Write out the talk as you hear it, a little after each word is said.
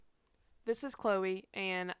This is Chloe,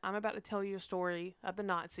 and I'm about to tell you a story of the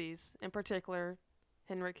Nazis, in particular,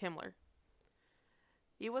 Heinrich Himmler.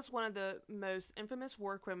 He was one of the most infamous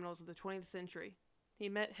war criminals of the 20th century. He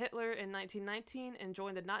met Hitler in 1919 and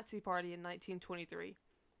joined the Nazi Party in 1923.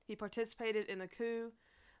 He participated in the coup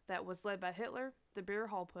that was led by Hitler, the Beer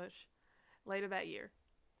Hall Putsch, later that year.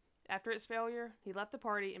 After its failure, he left the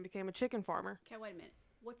party and became a chicken farmer. Okay, wait a minute.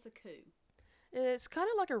 What's a coup? It's kind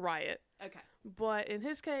of like a riot, Okay. but in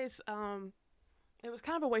his case, it was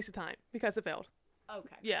kind of a waste of time because it failed.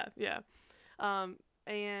 Okay. Yeah.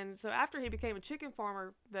 And so after he became a chicken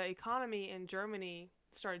farmer, the economy in Germany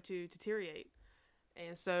started to deteriorate.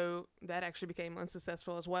 And so that actually became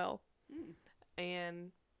unsuccessful as well.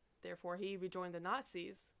 And therefore he rejoined the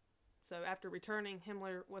Nazis. So after returning,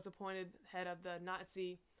 Himmler was appointed head of the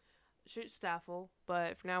Nazi Schutzstaffel,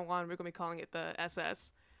 but from now on we're going to be calling it the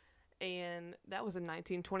SS. And that was in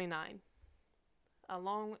 1929.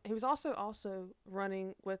 He was also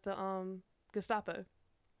running with the Gestapo.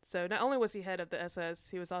 So not only was he head of the SS,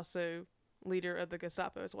 he was also leader of the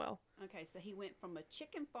Gestapo as well. Okay, so he went from a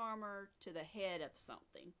chicken farmer to the head of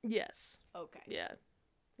something. Yes. Okay. Yeah.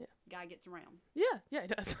 Guy gets around. Yeah, he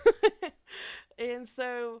does. And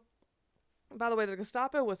so, by the way, the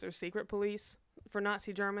Gestapo was their secret police for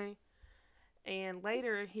Nazi Germany. And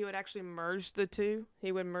later, he would actually merge the two.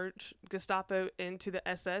 He would merge Gestapo into the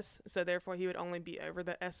SS, so therefore he would only be over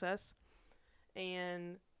the SS.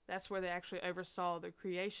 And that's where they actually oversaw the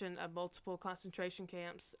creation of multiple concentration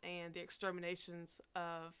camps and the exterminations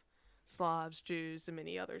of Slavs, Jews, and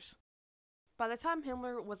many others. By the time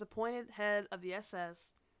Himmler was appointed head of the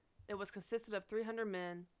SS, it was consisted of 300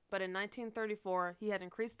 men, but in 1934 he had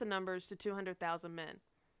increased the numbers to 200,000 men.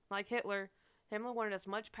 Like Hitler, Himmler wanted as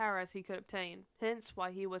much power as he could obtain, hence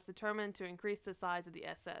why he was determined to increase the size of the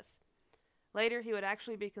SS. Later, he would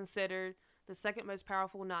actually be considered the second most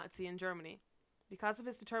powerful Nazi in Germany. Because of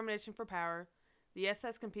his determination for power, the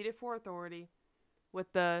SS competed for authority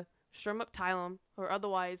with the Sturmabteilung, or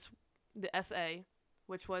otherwise the SA,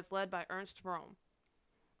 which was led by Ernst Röhm.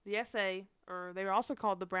 The SA, or they were also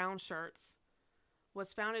called the Brown Shirts,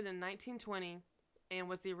 was founded in 1920 and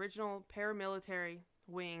was the original paramilitary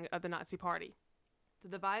wing of the Nazi Party. The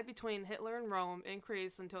divide between Hitler and Rome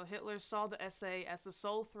increased until Hitler saw the SA as the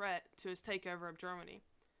sole threat to his takeover of Germany.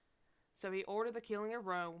 So he ordered the killing of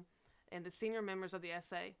Rome and the senior members of the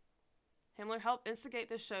SA. Himmler helped instigate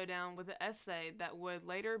this showdown with the SA that would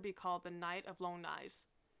later be called the Night of Long Knives.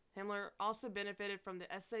 Himmler also benefited from the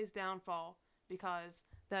SA's downfall because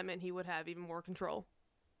that meant he would have even more control.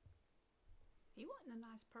 He wasn't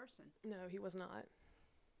a nice person. No, he was not.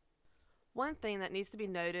 One thing that needs to be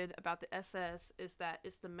noted about the SS is that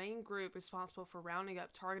it's the main group responsible for rounding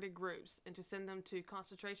up targeted groups and to send them to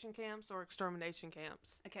concentration camps or extermination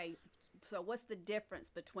camps. Okay, so what's the difference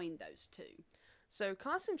between those two? So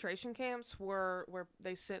concentration camps were where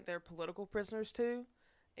they sent their political prisoners to,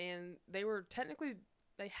 and they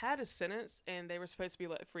had a sentence and they were supposed to be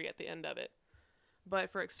let free at the end of it.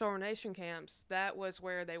 But for extermination camps, that was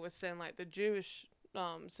where they would send like the Jewish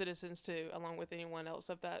citizens to, along with anyone else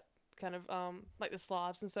of that kind of like the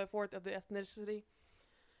Slavs and so forth of the ethnicity.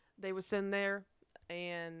 They would send there,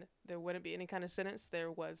 and there wouldn't be any kind of sentence.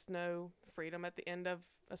 There was no freedom at the end of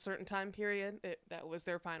a certain time period. That was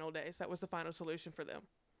their final days. That was the final solution for them.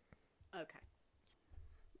 Okay.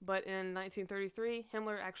 But in 1933,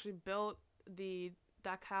 Himmler actually built the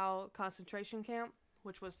Dachau concentration camp,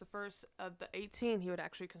 which was the first of the 18 he would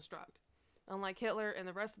actually construct. Unlike Hitler and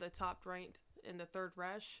the rest of the top ranked in the Third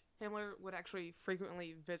Reich, Himmler would actually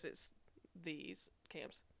frequently visit these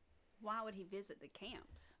camps. Why would he visit the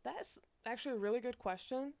camps? That's actually a really good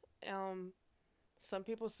question. Some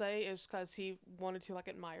people say it's because he wanted to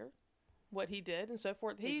admire what he did and so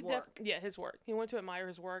forth. His work. His work. He wanted to admire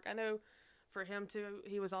his work. I know for him too,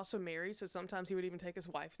 he was also married, so sometimes he would even take his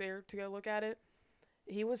wife there to go look at it.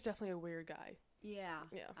 He was definitely a weird guy. Yeah.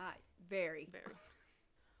 Yeah. Very.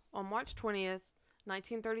 On March 20th,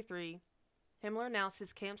 1933, Himmler announced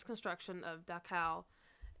his camp's construction of Dachau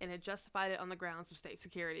and had justified it on the grounds of state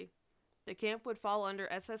security. The camp would fall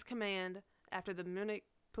under SS command after the Munich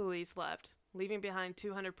police left, leaving behind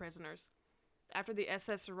 200 prisoners. After the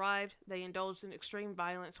SS arrived, they indulged in extreme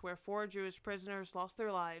violence where 4 Jewish prisoners lost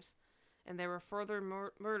their lives, and there were further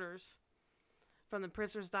murders from the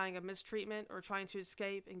prisoners dying of mistreatment or trying to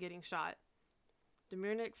escape and getting shot. The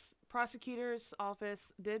Munich's prosecutor's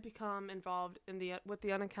office did become involved with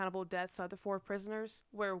the unaccountable deaths of the 4 prisoners,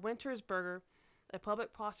 where Wintersberger, a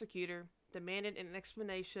public prosecutor, demanded an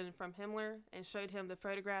explanation from Himmler and showed him the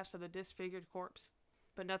photographs of the disfigured corpse.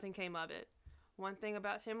 But nothing came of it. One thing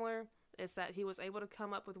about Himmler is that he was able to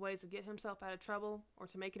come up with ways to get himself out of trouble or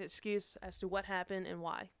to make an excuse as to what happened and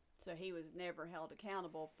why. So he was never held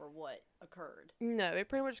accountable for what occurred. No, it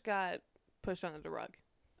pretty much got pushed under the rug.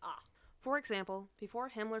 Ah. For example,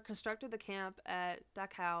 before Himmler constructed the camp at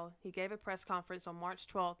Dachau, he gave a press conference on March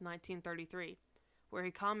 12, 1933, where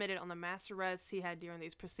he commented on the mass arrests he had during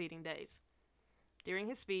these preceding days. During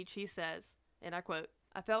his speech, he says, and I quote,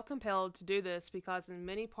 "I felt compelled to do this because in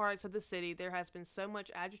many parts of the city there has been so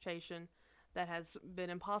much agitation that has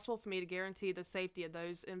been impossible for me to guarantee the safety of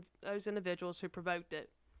those individuals who provoked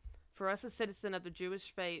it. For us, a citizen of the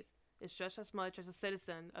Jewish faith is just as much as a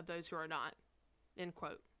citizen of those who are not." End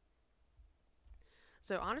quote.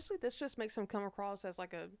 So honestly, this just makes him come across as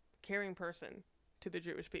like a caring person to the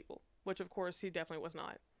Jewish people, which of course he definitely was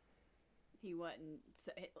not. He wasn't.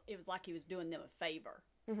 So it was like he was doing them a favor.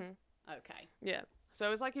 Mm-hmm. Okay. Yeah. So it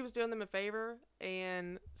was like he was doing them a favor,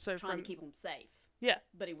 and so trying to keep them safe. Yeah.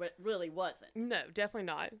 But he really wasn't. No, definitely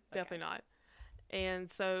not. Okay. Definitely not. And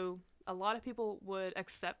so a lot of people would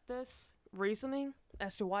accept this reasoning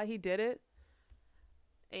as to why he did it.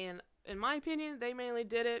 And in my opinion, they mainly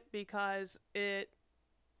did it because it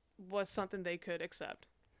was something they could accept.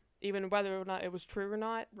 Even whether or not it was true or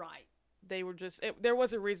not. Right. They were just, there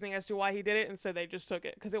was a reasoning as to why he did it, and so they just took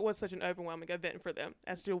it. Because it was such an overwhelming event for them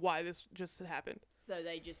as to why this just had happened. So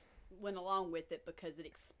they just went along with it because it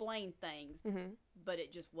explained things, but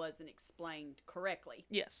it just wasn't explained correctly.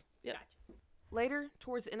 Yes. Yep. Gotcha. Later,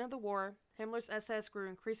 towards the end of the war, Himmler's SS grew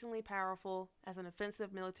increasingly powerful as an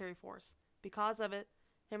offensive military force. Because of it,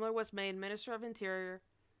 Himmler was made Minister of Interior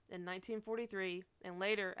in 1943 and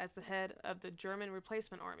later as the head of the German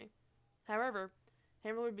Replacement Army. However,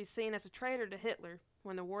 Himmler would be seen as a traitor to Hitler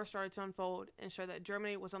when the war started to unfold and show that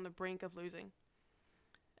Germany was on the brink of losing.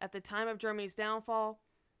 At the time of Germany's downfall,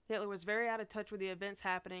 Hitler was very out of touch with the events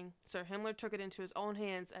happening, so Himmler took it into his own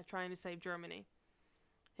hands at trying to save Germany.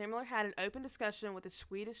 Himmler had an open discussion with a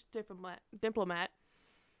Swedish diplomat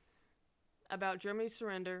about Germany's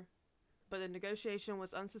surrender, but the negotiation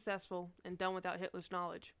was unsuccessful and done without Hitler's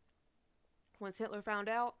knowledge. Once Hitler found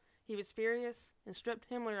out, he was furious and stripped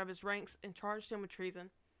Himmler of his ranks and charged him with treason.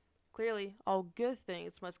 Clearly, all good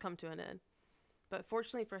things must come to an end. But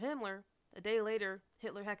fortunately for Himmler, a day later,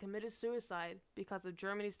 Hitler had committed suicide because of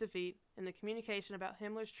Germany's defeat, and the communication about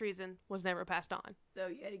Himmler's treason was never passed on. So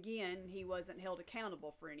yet again, he wasn't held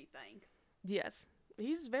accountable for anything. Yes.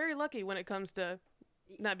 He's very lucky when it comes to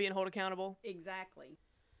not being held accountable. Exactly.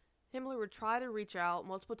 Himmler would try to reach out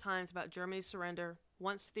multiple times about Germany's surrender,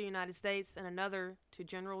 once to the United States and another to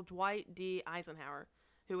General Dwight D. Eisenhower,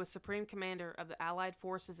 who was Supreme Commander of the Allied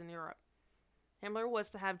forces in Europe. Himmler was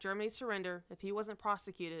to have Germany surrender if he wasn't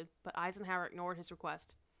prosecuted, but Eisenhower ignored his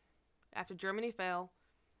request. After Germany fell,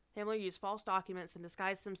 Himmler used false documents and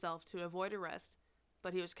disguised himself to avoid arrest,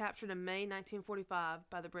 but he was captured in May 1945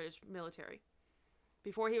 by the British military.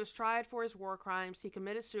 Before he was tried for his war crimes, he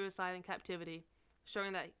committed suicide in captivity,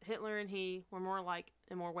 showing that Hitler and he were more alike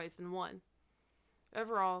in more ways than one.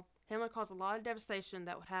 Overall, Himmler caused a lot of devastation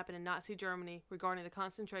that would happen in Nazi Germany regarding the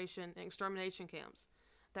concentration and extermination camps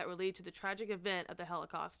that would lead to the tragic event of the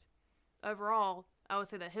Holocaust. Overall, I would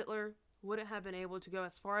say that Hitler wouldn't have been able to go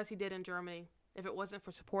as far as he did in Germany if it wasn't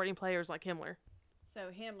for supporting players like Himmler. So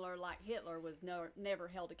Himmler, like Hitler, was never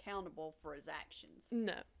held accountable for his actions.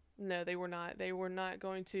 No, they were not. They were not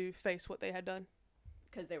going to face what they had done.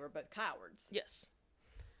 Because they were both cowards. Yes.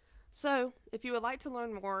 So, if you would like to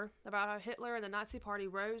learn more about how Hitler and the Nazi Party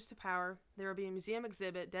rose to power, there will be a museum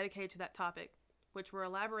exhibit dedicated to that topic, which will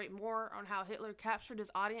elaborate more on how Hitler captured his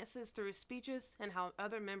audiences through his speeches and how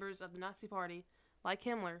other members of the Nazi Party, like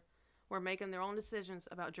Himmler, were making their own decisions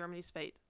about Germany's fate.